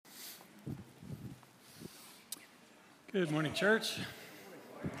Good morning, church.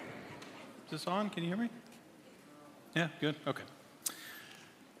 Is this on? Can you hear me? Yeah, good. Okay.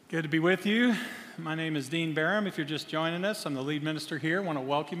 Good to be with you. My name is Dean Barham. If you're just joining us, I'm the lead minister here. I want to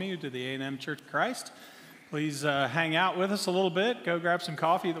welcome you to the A&M Church of Christ. Please hang out with us a little bit. Go grab some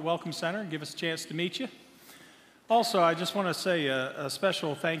coffee at the Welcome Center and give us a chance to meet you. Also, I just want to say a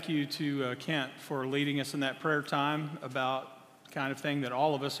special thank you to Kent for leading us in that prayer time about the kind of thing that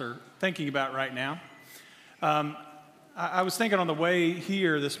all of us are thinking about right now. I was thinking on the way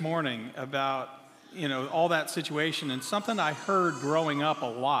here this morning about, all that situation, and something I heard growing up a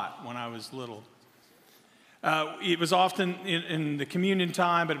lot when I was little. It was often in the communion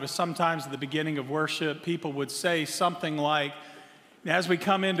time, but it was sometimes at the beginning of worship. People would say something like, as we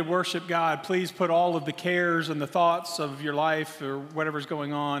come in to worship God, please put all of the cares and the thoughts of your life or whatever's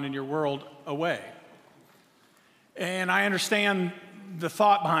going on in your world away. And I understand the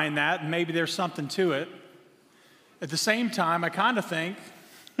thought behind that, and maybe there's something to it. At the same time, I kind of think,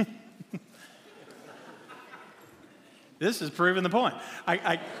 this is proving the point.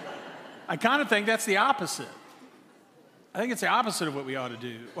 I kind of think that's the opposite. I think it's the opposite of what we ought to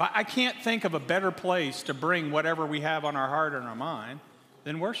do. Well, I can't think of a better place to bring whatever we have on our heart and our mind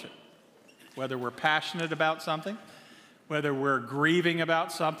than worship. Whether we're passionate about something, whether we're grieving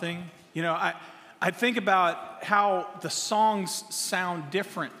about something. I think about how the songs sound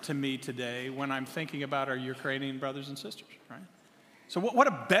different to me today when I'm thinking about our Ukrainian brothers and sisters, right? So what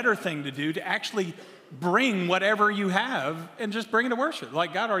a better thing to do to actually bring whatever you have and just bring it to worship.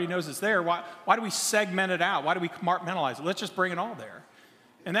 Like God already knows it's there. Why do we segment it out? Why do we compartmentalize it? Let's just bring it all there.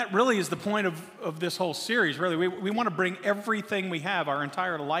 And that really is the point of this whole series, really. We want to bring everything we have, our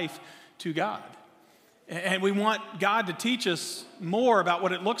entire life, to God. And we want God to teach us more about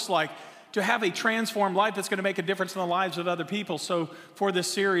what it looks like to have a transformed life that's going to make a difference in the lives of other people. So for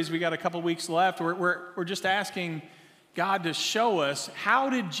this series, we got a couple weeks left. We're just asking God to show us, how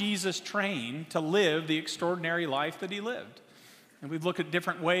did Jesus train to live the extraordinary life that he lived? And we've looked at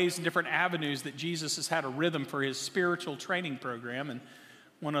different ways and different avenues that Jesus has had a rhythm for his spiritual training program, and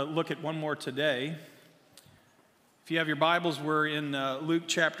want to look at one more today. If you have your Bibles, we're in Luke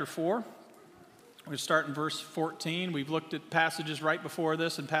chapter 4. We're going to start in verse 14. We've looked at passages right before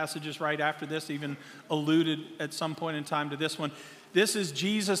this and passages right after this, even alluded at some point in time to this one. This is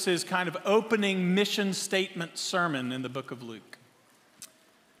Jesus' kind of opening mission statement sermon in the book of Luke.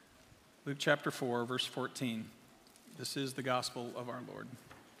 Luke chapter 4, verse 14. This is the gospel of our Lord.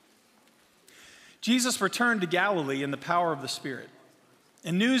 Jesus returned to Galilee in the power of the Spirit,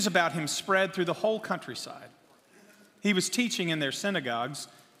 and news about him spread through the whole countryside. He was teaching in their synagogues,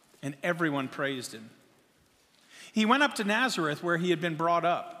 and everyone praised him. He went up to Nazareth, where he had been brought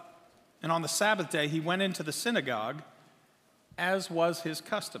up, and on the Sabbath day he went into the synagogue, as was his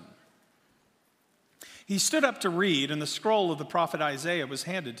custom. He stood up to read, and the scroll of the prophet Isaiah was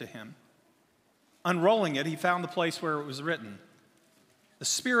handed to him. Unrolling it, he found the place where it was written, "The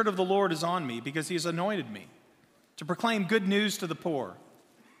Spirit of the Lord is on me, because he has anointed me to proclaim good news to the poor.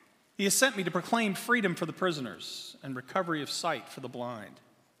 He has sent me to proclaim freedom for the prisoners and recovery of sight for the blind,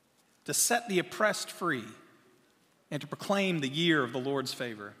 to set the oppressed free, and to proclaim the year of the Lord's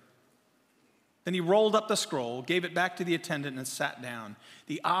favor." Then he rolled up the scroll, gave it back to the attendant, and sat down.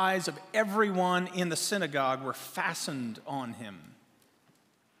 The eyes of everyone in the synagogue were fastened on him.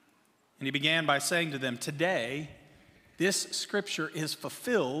 And he began by saying to them, "Today, this scripture is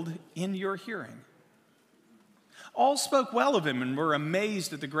fulfilled in your hearing." All spoke well of him and were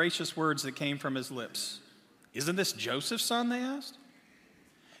amazed at the gracious words that came from his lips. "Isn't this Joseph's son?" they asked.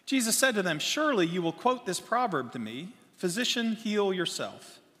 Jesus said to them, "Surely you will quote this proverb to me, 'Physician, heal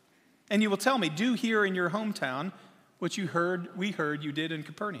yourself.' And you will tell me, 'Do here in your hometown what we heard you did in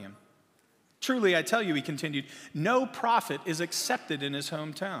Capernaum.' Truly, I tell you," he continued, "no prophet is accepted in his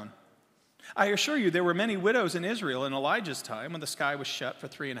hometown. I assure you, there were many widows in Israel in Elijah's time when the sky was shut for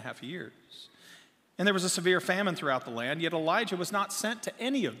 3.5 years. And there was a severe famine throughout the land, yet Elijah was not sent to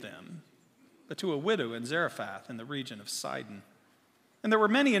any of them, but to a widow in Zarephath in the region of Sidon. And there were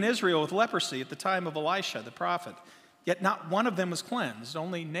many in Israel with leprosy at the time of Elisha the prophet, yet not one of them was cleansed,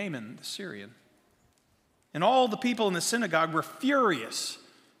 only Naaman the Syrian. And all the people in the synagogue were furious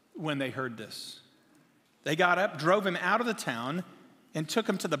when they heard this. They got up, drove him out of the town, and took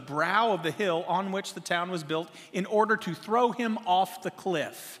him to the brow of the hill on which the town was built in order to throw him off the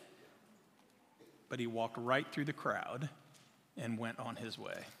cliff. But he walked right through the crowd and went on his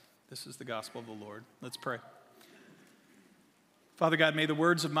way." This is the gospel of the Lord. Let's pray. Father God, may the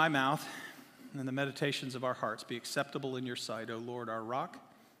words of my mouth and the meditations of our hearts be acceptable in your sight, O Lord, our rock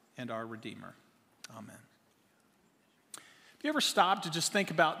and our Redeemer. Amen. Have you ever stopped to just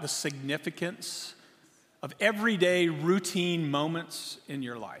think about the significance of everyday routine moments in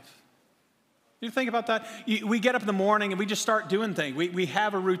your life? You think about that? We get up in the morning and we just start doing things. We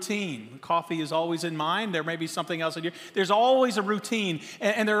have a routine. Coffee is always in mind. There may be something else in you. There's always a routine.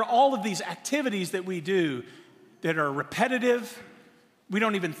 And there are all of these activities that we do that are repetitive. We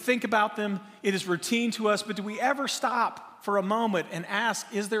don't even think about them. It is routine to us. But do we ever stop for a moment and ask,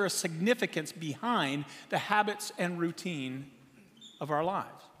 is there a significance behind the habits and routine of our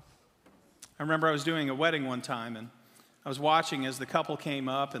lives? I remember I was doing a wedding one time, and I was watching as the couple came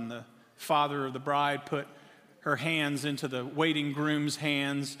up, and the father of the bride put her hands into the waiting groom's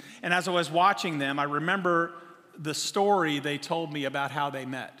hands. And as I was watching them, I remember the story they told me about how they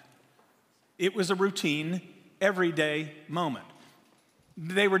met. It was a routine, everyday moment.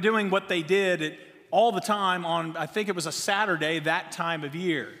 They were doing what they did all the time on, I think it was a Saturday that time of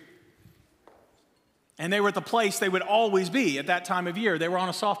year. And they were at the place they would always be at that time of year. They were on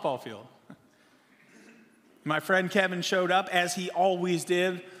a softball field. My friend Kevin showed up, as he always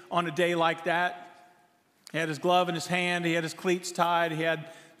did on a day like that. He had his glove in his hand, he had his cleats tied, he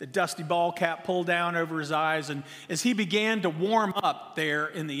had the dusty ball cap pulled down over his eyes. And as he began to warm up there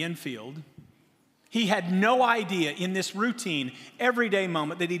in the infield, he had no idea in this routine, everyday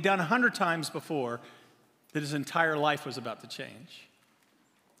moment that he'd done 100 times before, that his entire life was about to change.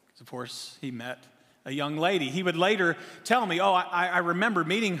 Because, of course, he met a young lady. He would later tell me, I remember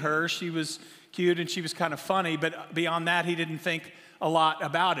meeting her. She was cute and she was kind of funny, but beyond that, he didn't think a lot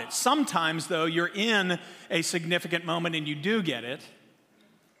about it. Sometimes, though, you're in a significant moment and you do get it.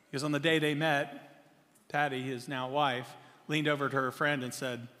 Because on the day they met, Patty, his now wife, leaned over to her friend and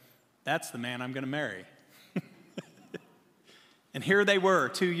said, "That's the man I'm going to marry." And here they were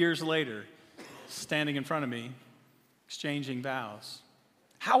 2 years later, standing in front of me, exchanging vows.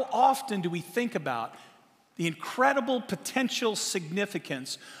 How often do we think about the incredible potential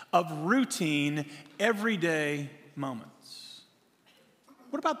significance of routine, everyday moments?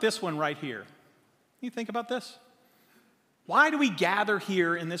 What about this one right here? You think about this? Why do we gather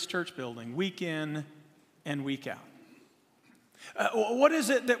here in this church building week in and week out? What is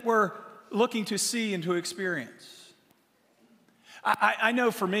it that we're looking to see and to experience? I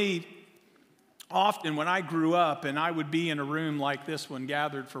know for me, often when I grew up and I would be in a room like this one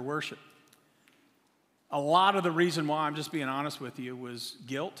gathered for worship, a lot of the reason why, I'm just being honest with you, was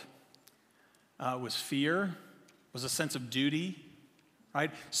guilt, was fear, was a sense of duty, right?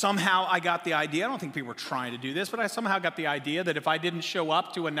 Somehow I got the idea, I don't think people were trying to do this, but I somehow got the idea that if I didn't show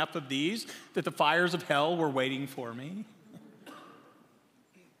up to enough of these, that the fires of hell were waiting for me.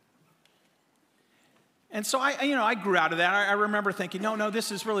 And so I grew out of that. I remember thinking, no,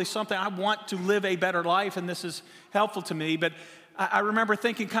 this is really something. I want to live a better life, and this is helpful to me. But I remember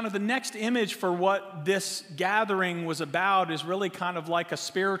thinking kind of the next image for what this gathering was about is really kind of like a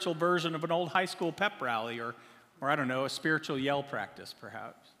spiritual version of an old high school pep rally, or I don't know, a spiritual yell practice,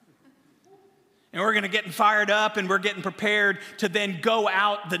 perhaps. And we're going to get fired up, and we're getting prepared to then go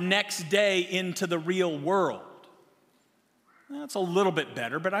out the next day into the real world. That's a little bit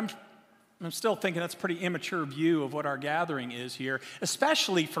better, but I'm still thinking that's a pretty immature view of what our gathering is here,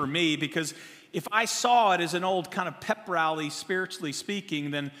 especially for me, because if I saw it as an old kind of pep rally, spiritually speaking,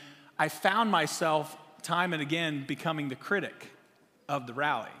 then I found myself time and again becoming the critic of the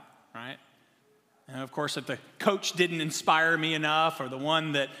rally, right? And of course, if the coach didn't inspire me enough, or the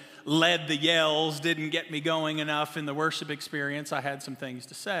one that led the yells didn't get me going enough in the worship experience, I had some things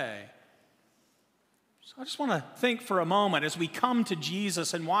to say. So I just want to think for a moment as we come to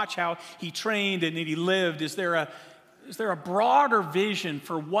Jesus and watch how he trained and he lived. Is there a broader vision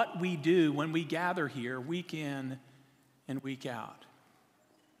for what we do when we gather here week in and week out?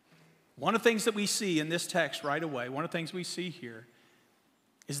 One of the things that we see in this text right away, one of the things we see here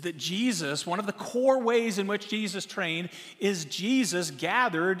is that Jesus, one of the core ways in which Jesus trained is Jesus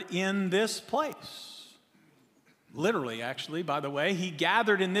gathered in this place. Literally, actually, by the way, he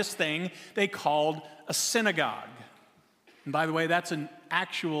gathered in this thing they called a synagogue. And by the way, that's an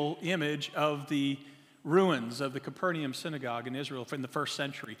actual image of the ruins of the Capernaum synagogue in Israel from the first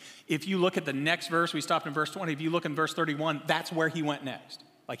century. If you look at the next verse, we stopped in verse 20. If you look in verse 31, that's where he went next.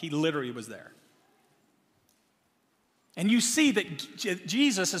 Like he literally was there. And you see that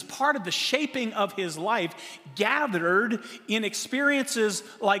Jesus, as part of the shaping of his life, gathered in experiences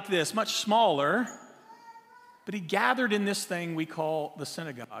like this, much smaller, but he gathered in this thing we call the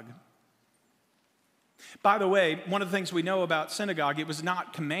synagogue. By the way, one of the things we know about synagogue, it was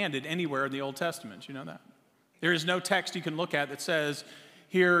not commanded anywhere in the Old Testament. You know that? There is no text you can look at that says,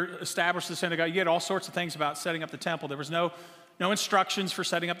 here, establish the synagogue. You get all sorts of things about setting up the temple. There was no instructions for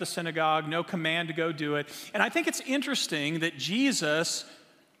setting up the synagogue, no command to go do it. And I think it's interesting that Jesus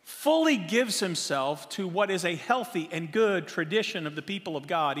fully gives himself to what is a healthy and good tradition of the people of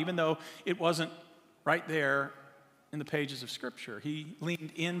God, even though it wasn't right there in the pages of Scripture. He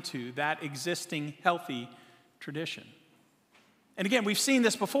leaned into that existing healthy tradition. And again, we've seen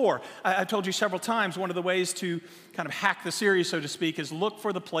this before. I've told you several times, one of the ways to kind of hack the series, so to speak, is look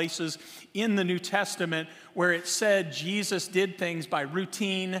for the places in the New Testament where it said Jesus did things by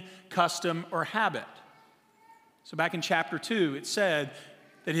routine, custom, or habit. So back in chapter 2, it said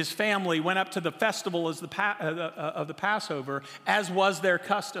that his family went up to the festival of the Passover, as was their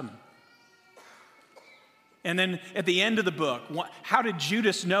custom. And then at the end of the book, how did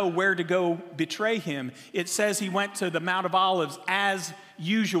Judas know where to go betray him? It says he went to the Mount of Olives as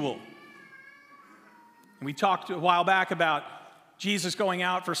usual. And we talked a while back about Jesus going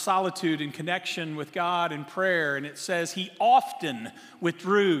out for solitude and connection with God and prayer. And it says he often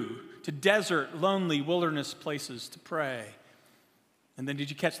withdrew to desert, lonely wilderness places to pray. And then did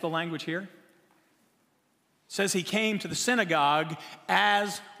you catch the language here? It says he came to the synagogue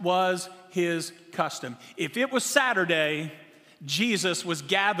as was his custom. If it was Saturday, Jesus was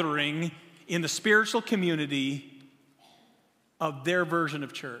gathering in the spiritual community of their version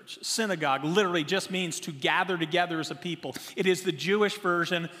of church. Synagogue literally just means to gather together as a people. It is the Jewish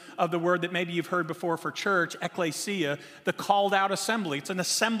version of the word that maybe you've heard before for church, ecclesia, the called out assembly. It's an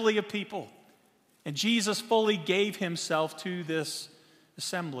assembly of people. And Jesus fully gave himself to this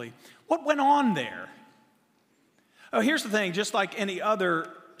assembly. What went on there? Oh, here's the thing, just like any other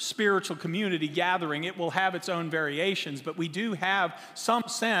spiritual community gathering, it will have its own variations, but we do have some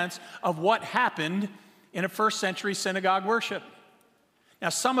sense of what happened in a first century synagogue worship. Now,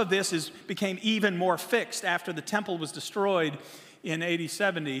 some of this became even more fixed after the temple was destroyed in AD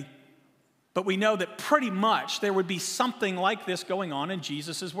 70, but we know that pretty much there would be something like this going on in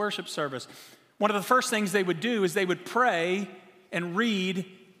Jesus' worship service. One of the first things they would do is they would pray and read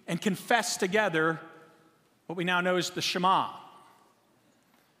and confess together what we now know as the Shema.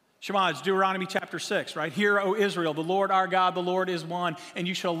 Shema is Deuteronomy chapter 6, right? Hear, O Israel, the Lord our God, the Lord is one, and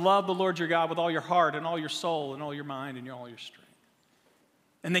you shall love the Lord your God with all your heart and all your soul and all your mind and all your strength.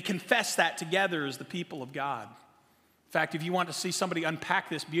 And they confess that together as the people of God. In fact, if you want to see somebody unpack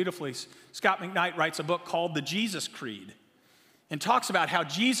this beautifully, Scott McKnight writes a book called The Jesus Creed and talks about how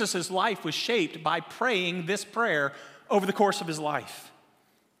Jesus' life was shaped by praying this prayer over the course of his life.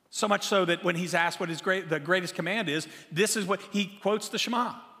 So much so that when he's asked what the greatest command is, this is what he quotes the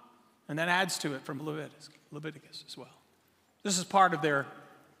Shema and then adds to it from Leviticus as well. This is part of their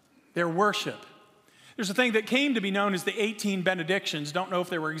worship. There's a thing that came to be known as the 18 benedictions. Don't know if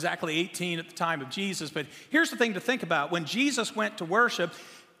there were exactly 18 at the time of Jesus, but here's the thing to think about. When Jesus went to worship,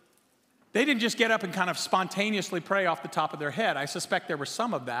 they didn't just get up and kind of spontaneously pray off the top of their head. I suspect there was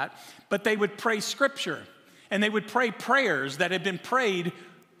some of that, but they would pray scripture, and they would pray prayers that had been prayed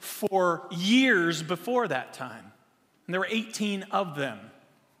for years before that time. And there were 18 of them.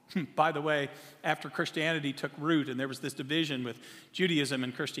 By the way, after Christianity took root and there was this division with Judaism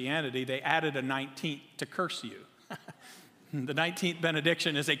and Christianity, they added a 19th to curse you. The 19th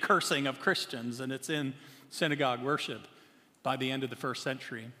benediction is a cursing of Christians, and it's in synagogue worship by the end of the first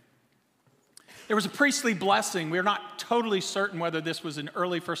century. There was a priestly blessing. We're not totally certain whether this was in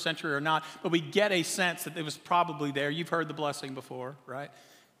early first century or not, but we get a sense that it was probably there. You've heard the blessing before, right?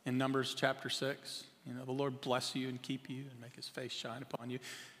 In Numbers chapter 6, the Lord bless you and keep you and make his face shine upon you.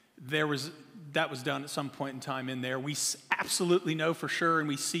 That was done at some point in time in there. We absolutely know for sure, and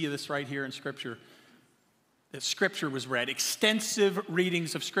we see this right here in Scripture, that Scripture was read. Extensive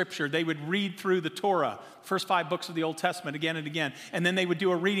readings of Scripture. They would read through the Torah, first 5 books of the Old Testament again and again, and then they would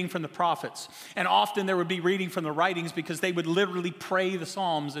do a reading from the prophets. And often there would be reading from the writings because they would literally pray the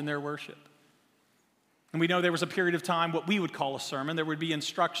Psalms in their worship. And we know there was a period of time, what we would call a sermon. There would be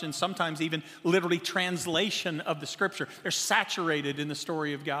instruction, sometimes even literally translation of the Scripture. They're saturated in the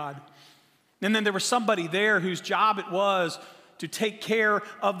story of God. And then there was somebody there whose job it was to take care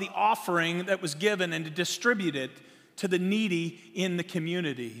of the offering that was given and to distribute it to the needy in the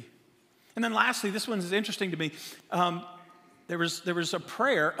community. And then lastly, this one is interesting to me. There was a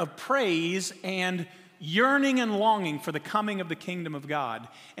prayer of praise and yearning and longing for the coming of the kingdom of God.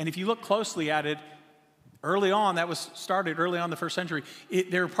 And if you look closely at it, early on, that was started early on in the first century.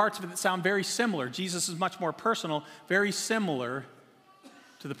 There are parts of it that sound very similar. Jesus is much more personal, very similar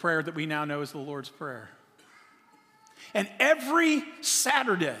to the prayer that we now know as the Lord's Prayer. And every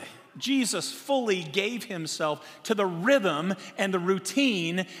Saturday, Jesus fully gave himself to the rhythm and the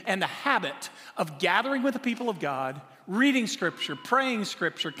routine and the habit of gathering with the people of God, reading Scripture, praying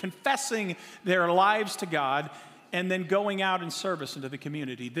Scripture, confessing their lives to God, and then going out in service into the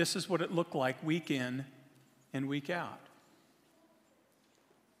community. This is what it looked like week in and week out.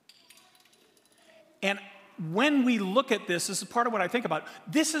 And when we look at this is part of what I think about.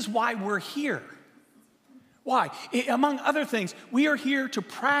 This is why we're here. Why? Among other things, we are here to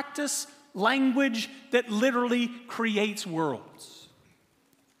practice language that literally creates worlds.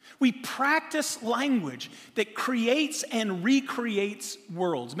 We practice language that creates and recreates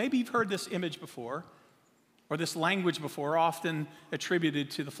worlds. Maybe you've heard this image before, or this language before, often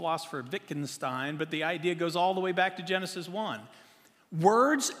attributed to the philosopher Wittgenstein, but the idea goes all the way back to Genesis 1.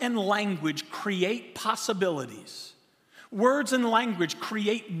 Words and language create possibilities. Words and language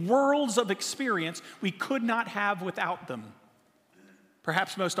create worlds of experience we could not have without them.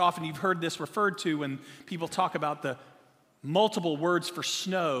 Perhaps most often you've heard this referred to when people talk about the multiple words for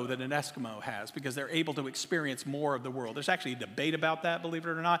snow that an Eskimo has because they're able to experience more of the world. There's actually a debate about that, believe it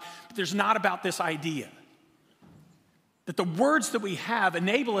or not, but there's not about this idea that the words that we have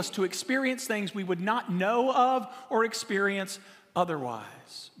enable us to experience things we would not know of or experience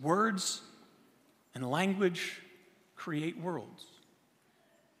otherwise. Words and language create worlds.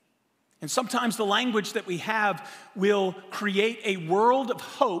 And sometimes the language that we have will create a world of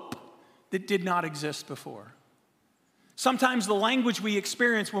hope that did not exist before. Sometimes the language we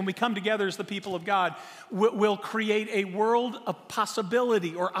experience when we come together as the people of God will create a world of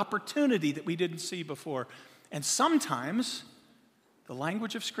possibility or opportunity that we didn't see before. And sometimes the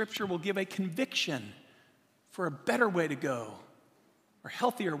language of Scripture will give a conviction for a better way to go, or a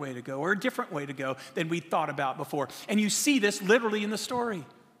healthier way to go, or a different way to go than we thought about before. And you see this literally in the story.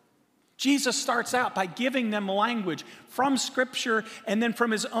 Jesus starts out by giving them language from Scripture and then from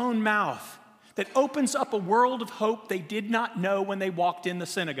his own mouth that opens up a world of hope they did not know when they walked in the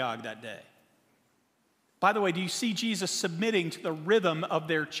synagogue that day. By the way, do you see Jesus submitting to the rhythm of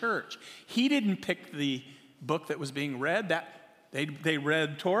their church? He didn't pick the book that was being read. They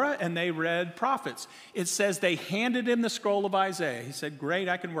read Torah and they read prophets. It says they handed him the scroll of Isaiah. He said, great,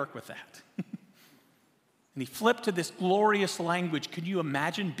 I can work with that. And he flipped to this glorious language. Could you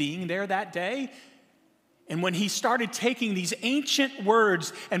imagine being there that day? And when he started taking these ancient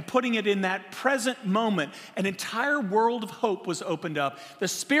words and putting it in that present moment, an entire world of hope was opened up. The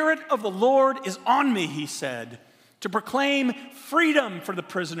Spirit of the Lord is on me, he said, to proclaim freedom for the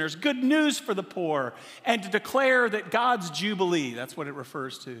prisoners, good news for the poor, and to declare that God's Jubilee, that's what it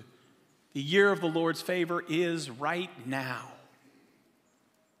refers to, the year of the Lord's favor is right now.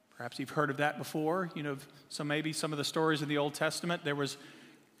 Perhaps you've heard of that before. So maybe some of the stories in the Old Testament, there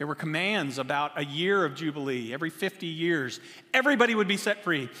were commands about a year of Jubilee. Every 50 years, everybody would be set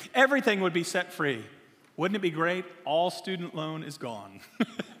free. Everything would be set free. Wouldn't it be great? All student loan is gone.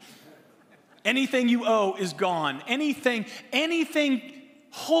 Anything you owe is gone. Anything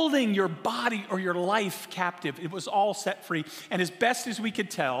holding your body or your life captive, it was all set free. And as best as we could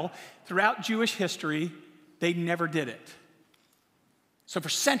tell, throughout Jewish history, they never did it. So for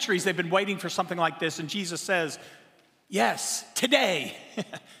centuries, they've been waiting for something like this, and Jesus says, yes, today.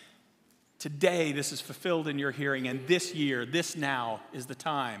 Today, this is fulfilled in your hearing, and this year, this now, is the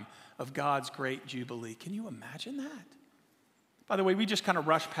time of God's great Jubilee. Can you imagine that? By the way, we just kind of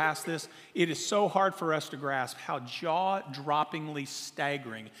rush past this. It is so hard for us to grasp how jaw-droppingly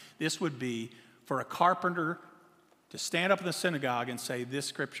staggering this would be for a carpenter to stand up in the synagogue and say, this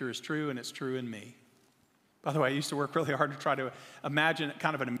scripture is true, and it's true in me. By the way, I used to work really hard to try to imagine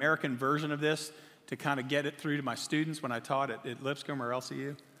kind of an American version of this to kind of get it through to my students when I taught at Lipscomb or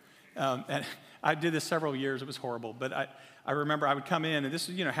LCU. And I did this several years. It was horrible. But I remember I would come in, and this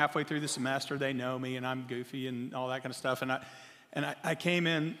is, halfway through the semester, they know me, and I'm goofy and all that kind of stuff. And I came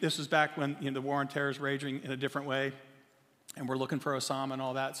in, this was back when the war on terror is raging in a different way, and we're looking for Osama and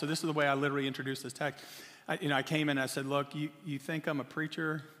all that. So this is the way I literally introduced this text. I came in and I said, look, you think I'm a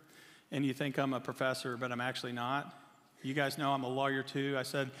preacher, and you think I'm a professor, but I'm actually not. You guys know I'm a lawyer too. I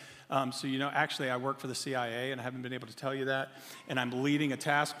said, actually I work for the CIA, and I haven't been able to tell you that. And I'm leading a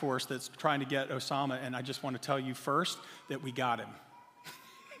task force that's trying to get Osama, and I just want to tell you first that we got him.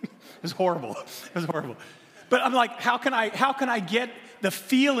 It was horrible. It was horrible. But I'm like, how can I get the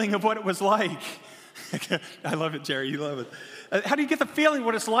feeling of what it was like? I love it, Jerry. You love it. How do you get the feeling of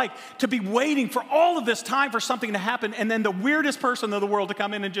what it's like to be waiting for all of this time for something to happen, and then the weirdest person in the world to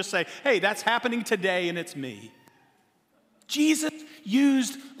come in and just say, hey, that's happening today, and it's me? Jesus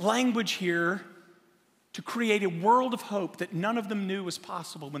used language here to create a world of hope that none of them knew was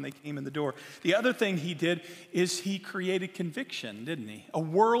possible when they came in the door. The other thing he did is he created conviction, didn't he? A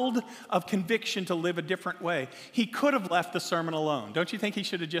world of conviction to live a different way. He could have left the sermon alone. Don't you think he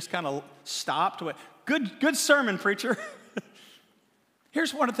should have just kind of stopped? Good sermon, preacher.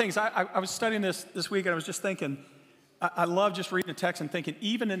 Here's one of the things. I was studying this week, and I was just thinking, I love just reading the text and thinking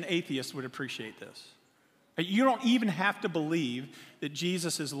even an atheist would appreciate this. You don't even have to believe that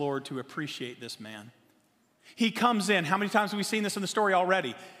Jesus is Lord to appreciate this man. He comes in. How many times have we seen this in the story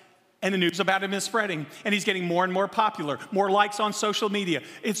already? And the news about him is spreading, and he's getting more and more popular, more likes on social media.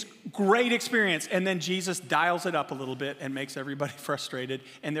 It's great experience. And then Jesus dials it up a little bit and makes everybody frustrated,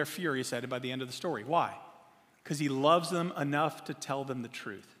 and they're furious at it by the end of the story. Why? Because he loves them enough to tell them the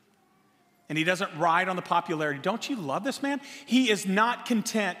truth. And he doesn't ride on the popularity. Don't you love this man? He is not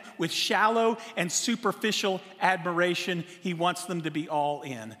content with shallow and superficial admiration. He wants them to be all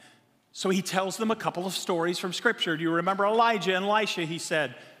in. So he tells them a couple of stories from Scripture. Do you remember Elijah and Elisha, he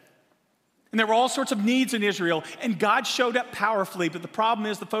said? And there were all sorts of needs in Israel, and God showed up powerfully, but the problem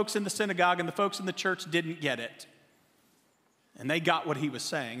is the folks in the synagogue and the folks in the church didn't get it. And they got what he was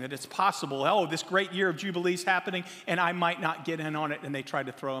saying, that it's possible, oh, this great year of Jubilee's happening, and I might not get in on it, and they tried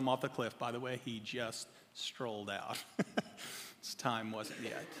to throw him off the cliff. By the way, he just strolled out. His time wasn't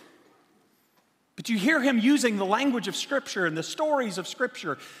yet. But you hear him using the language of Scripture and the stories of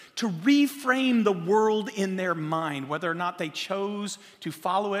Scripture to reframe the world in their mind. Whether or not they chose to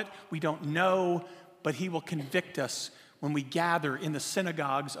follow it, we don't know, but he will convict us when we gather in the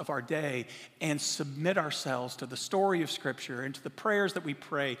synagogues of our day and submit ourselves to the story of Scripture and to the prayers that we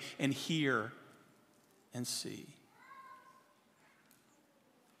pray and hear and see.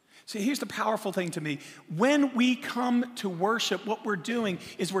 See, here's the powerful thing to me. When we come to worship, what we're doing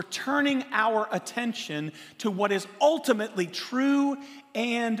is we're turning our attention to what is ultimately true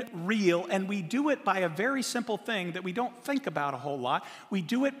and real, and we do it by a very simple thing that we don't think about a whole lot. We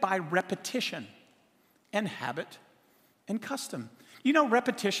do it by repetition and habit and custom. You know,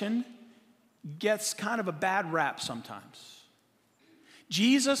 repetition gets kind of a bad rap sometimes.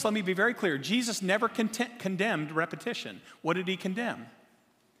 Jesus, let me be very clear, Jesus never condemned repetition. What did he condemn?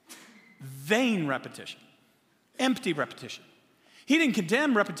 Vain repetition, empty repetition. He didn't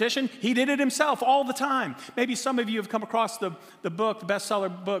condemn repetition. He did it himself all the time. Maybe some of you have come across the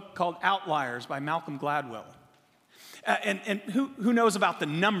bestseller book called Outliers by Malcolm Gladwell. And who knows about the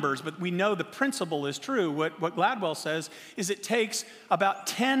numbers, but we know the principle is true. What Gladwell says is it takes about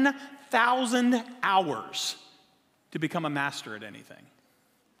 10,000 hours to become a master at anything.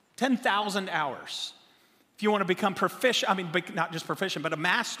 10,000 hours. If you want to become proficient, not just proficient, but a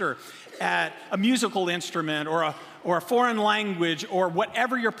master at a musical instrument or a foreign language or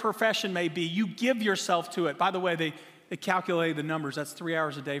whatever your profession may be, you give yourself to it. By the way, they calculate the numbers. That's 3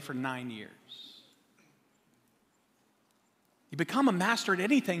 hours a day for 9 years. You become a master at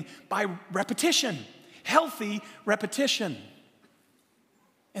anything by repetition, healthy repetition.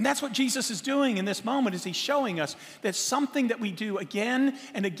 And that's what Jesus is doing in this moment, is he's showing us that something that we do again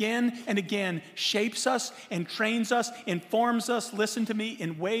and again and again shapes us and trains us, informs us, listen to me,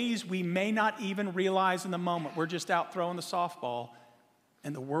 in ways we may not even realize in the moment. We're just out throwing the softball,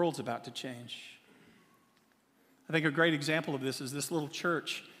 and the world's about to change. I think a great example of this is this little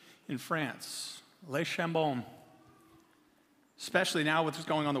church in France, Les Chambon. Especially now with what's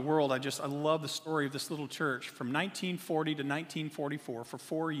going on in the world, I love the story of this little church. From 1940 to 1944, for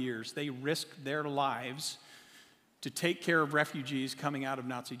 4 years, they risked their lives to take care of refugees coming out of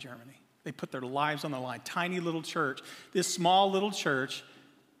Nazi Germany. They put their lives on the line. Tiny little church. This small little church,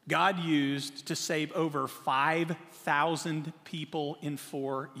 God used to save over 5,000 people in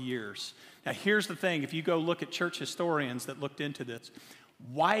 4 years. Now, here's the thing. If you go look at church historians that looked into this,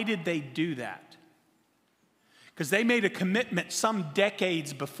 why did they do that? Because they made a commitment some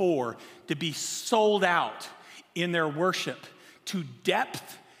decades before to be sold out in their worship to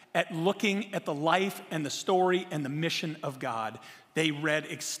depth at looking at the life and the story and the mission of God. They read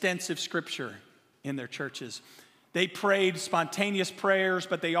extensive Scripture in their churches. They prayed spontaneous prayers,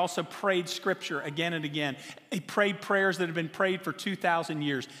 but they also prayed Scripture again and again. They prayed prayers that had been prayed for 2,000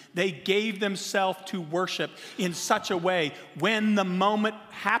 years. They gave themselves to worship in such a way, when the moment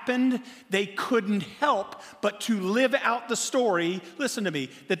happened, they couldn't help but to live out the story, listen to me,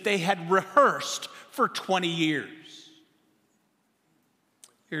 that they had rehearsed for 20 years.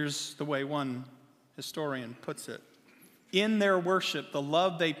 Here's the way one historian puts it. In their worship, the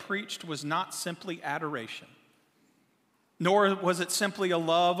love they preached was not simply adoration, nor was it simply a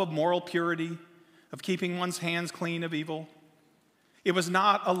love of moral purity, of keeping one's hands clean of evil. It was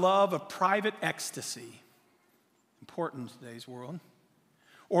not a love of private ecstasy, important in today's world,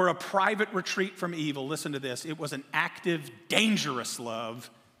 or a private retreat from evil. Listen to this. It was an active, dangerous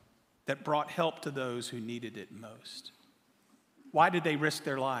love that brought help to those who needed it most. Why did they risk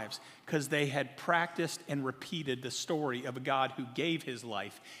their lives? Because they had practiced and repeated the story of a God who gave his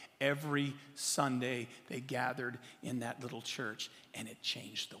life. Every Sunday they gathered in that little church, and it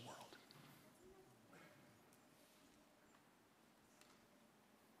changed the world.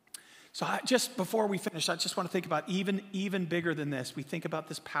 So just before we finish, I just want to think about even bigger than this. We think about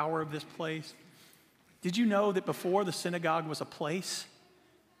this power of this place. Did you know that before the synagogue was a place,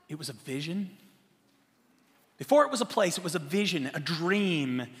 it was a vision? Before it was a place, it was a vision, a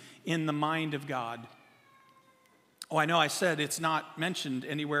dream in the mind of God. Oh, I know I said it's not mentioned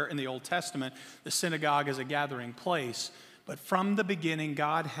anywhere in the Old Testament, the synagogue is a gathering place. But from the beginning,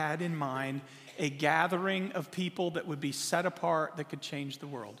 God had in mind a gathering of people that would be set apart that could change the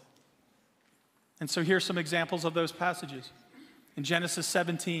world. And so here's some examples of those passages. In Genesis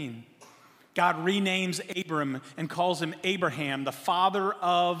 17, God renames Abram and calls him Abraham, the father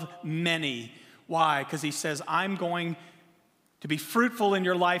of many. Why? Because he says, I'm going to be fruitful in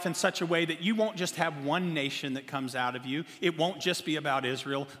your life in such a way that you won't just have one nation that comes out of you. It won't just be about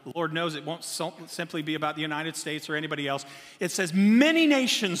Israel. The Lord knows it won't simply be about the United States or anybody else. It says many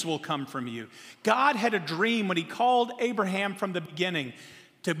nations will come from you. God had a dream when he called Abraham from the beginning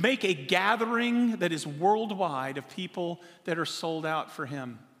to make a gathering that is worldwide of people that are sold out for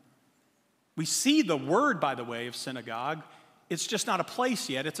him. We see the word, by the way, of synagogue. It's just not a place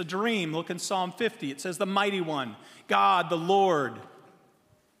yet. It's a dream. Look in Psalm 50. It says, the mighty one, God, the Lord.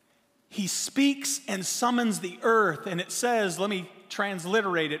 He speaks and summons the earth. And it says, let me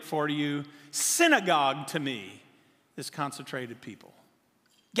transliterate it for you, synagogue to me, this concentrated people.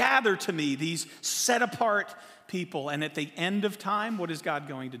 Gather to me these set apart people. And at the end of time, what is God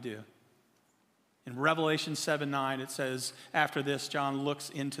going to do? In Revelation 7:9, it says, after this, John looks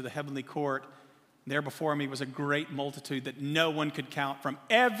into the heavenly court. There before me was a great multitude that no one could count from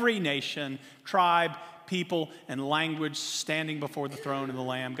every nation, tribe, people, and language standing before the throne of the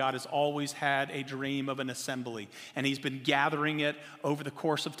Lamb. God has always had a dream of an assembly, and he's been gathering it over the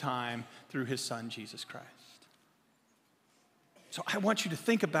course of time through his son, Jesus Christ. So I want you to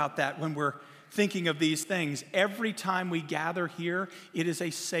think about that when we're thinking of these things. Every time we gather here, it is a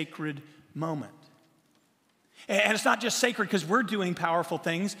sacred moment. And it's not just sacred because we're doing powerful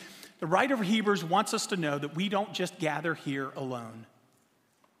things. The writer of Hebrews wants us to know that we don't just gather here alone.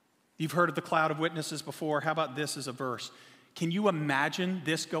 You've heard of the cloud of witnesses before. How about this as a verse? Can you imagine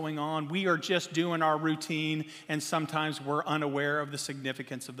this going on? We are just doing our routine, and sometimes we're unaware of the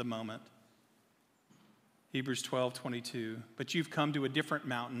significance of the moment. Hebrews 12:22. But you've come to a different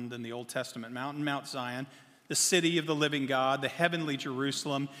mountain than the Old Testament mountain, Mount Zion, the city of the living God, the heavenly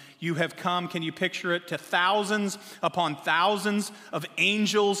Jerusalem. You have come, can you picture it, to thousands upon thousands of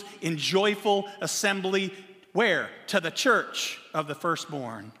angels in joyful assembly. Where? To the church of the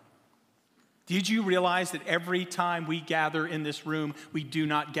firstborn. Did you realize that every time we gather in this room, we do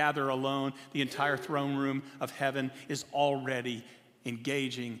not gather alone? The entire throne room of heaven is already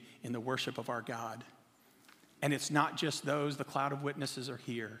engaging in the worship of our God. And it's not just those, the cloud of witnesses are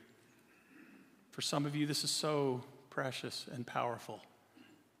here. For some of you, this is so precious and powerful.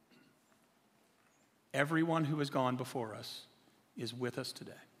 Everyone who has gone before us is with us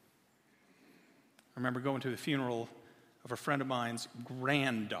today. I remember going to the funeral of a friend of mine's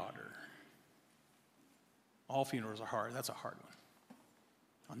granddaughter. All funerals are hard. That's a hard one.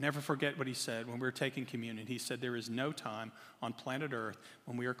 I'll never forget what he said when we were taking communion. He said, there is no time on planet Earth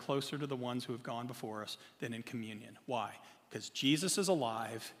when we are closer to the ones who have gone before us than in communion. Why? Because Jesus is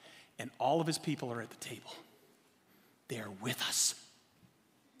alive and all of his people are at the table. They are with us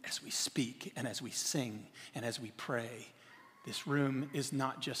as we speak and as we sing and as we pray. This room is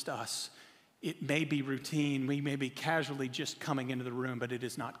not just us. It may be routine. We may be casually just coming into the room, but it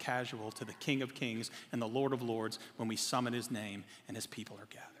is not casual to the King of Kings and the Lord of Lords when we summon his name and his people are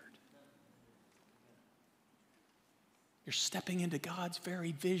gathered. You're stepping into God's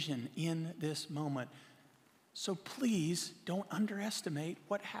very vision in this moment. So please don't underestimate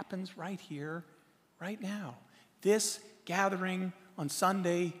what happens right here, right now. This gathering on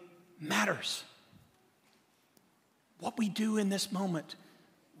Sunday matters. What we do in this moment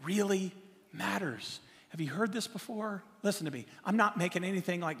really matters. Have you heard this before? Listen to me. I'm not making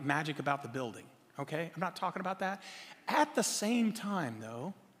anything like magic about the building, okay? I'm not talking about that. At the same time,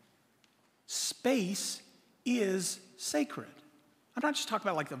 though, space is sacred. I'm not just talking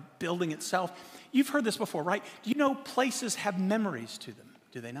about like the building itself. You've heard this before, right? Do you know places have memories to them?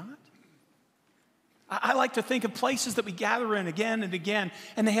 Do they not? I like to think of places that we gather in again and again,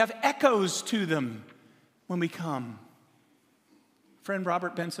 and they have echoes to them when we come. Friend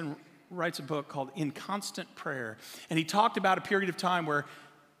Robert Benson writes a book called In Constant Prayer, and he talked about a period of time where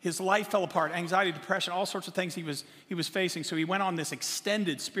his life fell apart, anxiety, depression, all sorts of things he was facing. So he went on this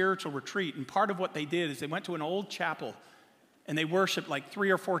extended spiritual retreat, and part of what they did is they went to an old chapel, and they worshiped like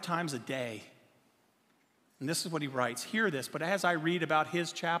 3 or 4 times a day. And this is what he writes. Hear this, but as I read about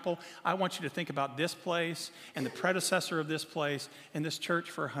his chapel, I want you to think about this place and the predecessor of this place and this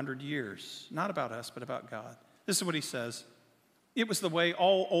church for 100 years. Not about us, but about God. This is what he says. It was the way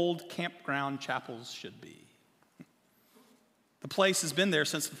all old campground chapels should be. The place has been there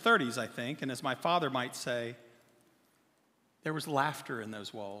since the 30s, I think, and as my father might say, there was laughter in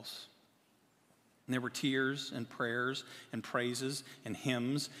those walls. And there were tears and prayers and praises and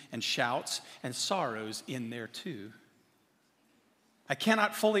hymns and shouts and sorrows in there too. I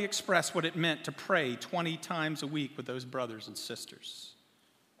cannot fully express what it meant to pray 20 times a week with those brothers and sisters.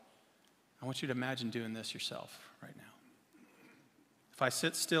 I want you to imagine doing this yourself right now. If I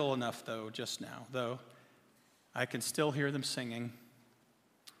sit still enough, just now, I can still hear them singing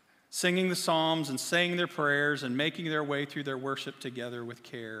the psalms and saying their prayers and making their way through their worship together with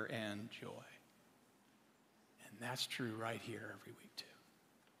care and joy. And that's true right here every week too.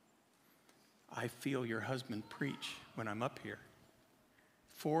 I feel your husband preach when I'm up here.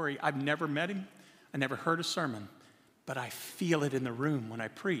 I've never met him, I never heard a sermon, but I feel it in the room when I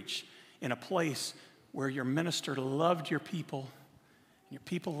preach in a place where your minister loved your people and your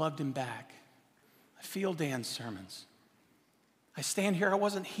people loved him back. I feel Dan's sermons. I stand here, I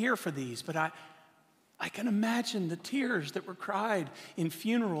wasn't here for these, but I can imagine the tears that were cried in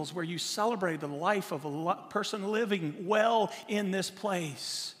funerals where you celebrate the life of a person living well in this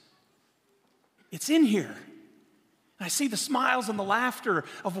place. It's in here. I see the smiles and the laughter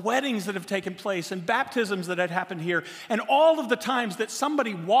of weddings that have taken place and baptisms that had happened here, and all of the times that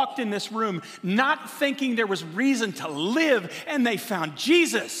somebody walked in this room not thinking there was reason to live, and they found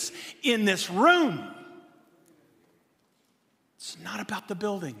Jesus in this room. It's not about the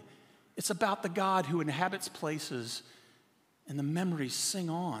building. It's about the God who inhabits places, and the memories sing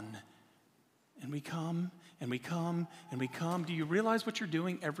on. And we come, and we come, and we come. Do you realize what you're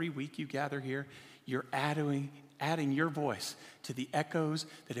doing every week you gather here? You're adding your voice to the echoes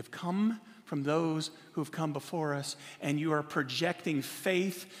that have come from those who have come before us, and you are projecting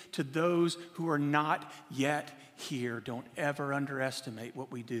faith to those who are not yet here. Don't ever underestimate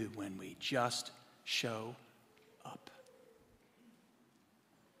what we do when we just show up.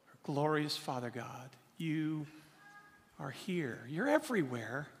 Our glorious Father God, you are here. You're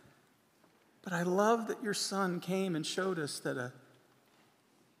everywhere. But I love that your Son came and showed us that an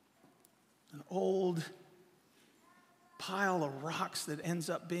old pile of rocks that ends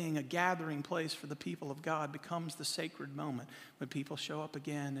up being a gathering place for the people of God becomes the sacred moment when people show up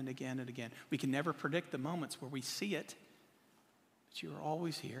again and again and again. We can never predict the moments where we see it, but you are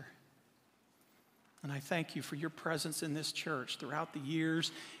always here. And I thank you for your presence in this church throughout the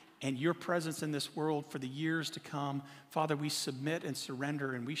years and your presence in this world for the years to come. Father, we submit and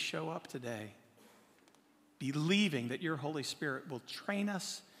surrender, and we show up today believing that your Holy Spirit will train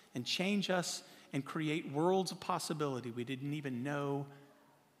us and change us and create worlds of possibility we didn't even know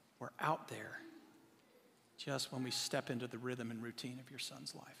were out there just when we step into the rhythm and routine of your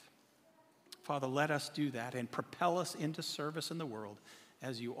Son's life. Father, let us do that and propel us into service in the world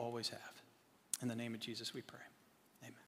as you always have. In the name of Jesus we pray.